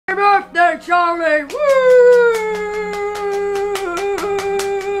Charlie! Woo!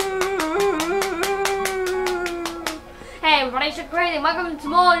 Hey everybody, Chuggaacrayz, and welcome to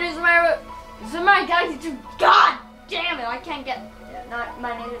more news of my Galaxy 2. God damn it, I can't get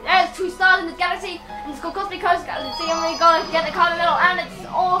my name. There's 2 stars in this galaxy, and it's called Cosmic Coast Galaxy, and we gotta get the card medal, and it's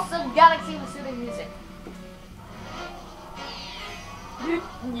awesome galaxy with soothing music.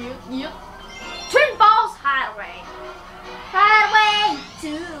 Twin Falls Highway. Highway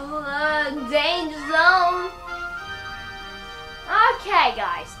to the danger zone. Okay,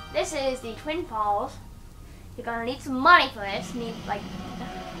 guys, this is the Twin Falls. You're gonna need some money for this. It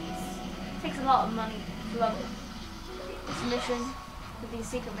takes a lot of money to run this mission. With the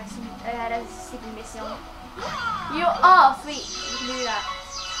secret mission, there's a secret mission. You are free. You can do that.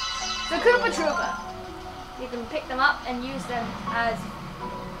 So Koopa Trooper, you can pick them up and use them as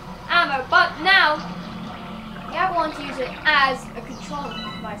ammo, but now you want to use it as a control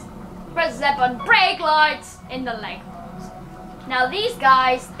device. Press Z button, brake lights in the leg holes. Now these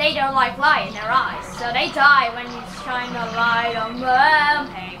guys, they don't like light in their eyes, so they die when you shine a light on them.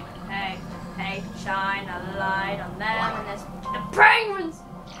 Hey, hey, hey, shine a light on them. And there's the penguins.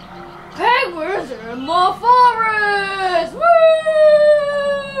 Penguins are in my forest. Woo!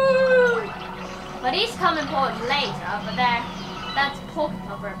 But these come important later, but that's pork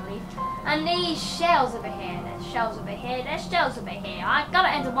cover, I believe. And these shells over here, there's shells over here, there's shells over here. I gotta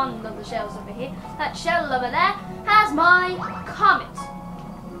enter one of the shells over here. That shell over there has my comet.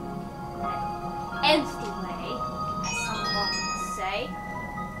 Empty way, as someone would say.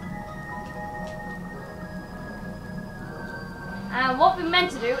 And what we're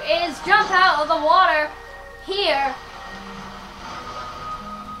meant to do is jump out of the water here.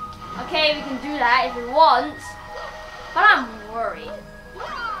 Okay, we can do that if we want, but I'm worried.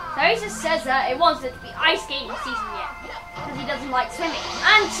 So he just says that it wants it to be ice skating season yet, because he doesn't like swimming.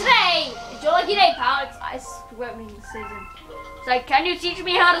 And today is your lucky day, pal. It's ice swimming season. It's like, can you teach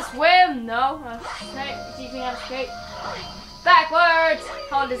me how to swim? No. Okay, teach me how to skate. Backwards.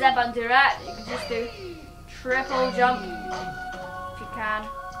 Hold the Z button to do that. You can just do triple jump if you can.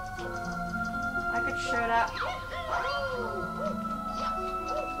 I could show that.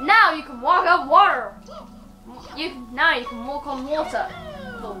 Now you can walk up water. Now you can walk on water.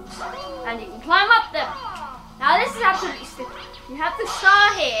 And you can climb up them. Now this is absolutely stupid. You have to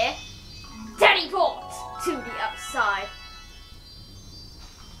start here, teleport to the other side.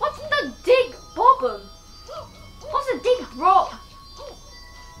 What's the dig problem? What's the dig problem?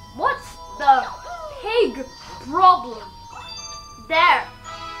 What's the pig problem? There.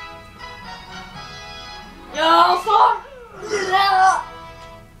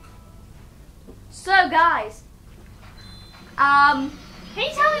 So guys, can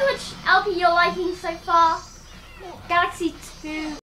you tell me which LP you're liking so far? Galaxy 2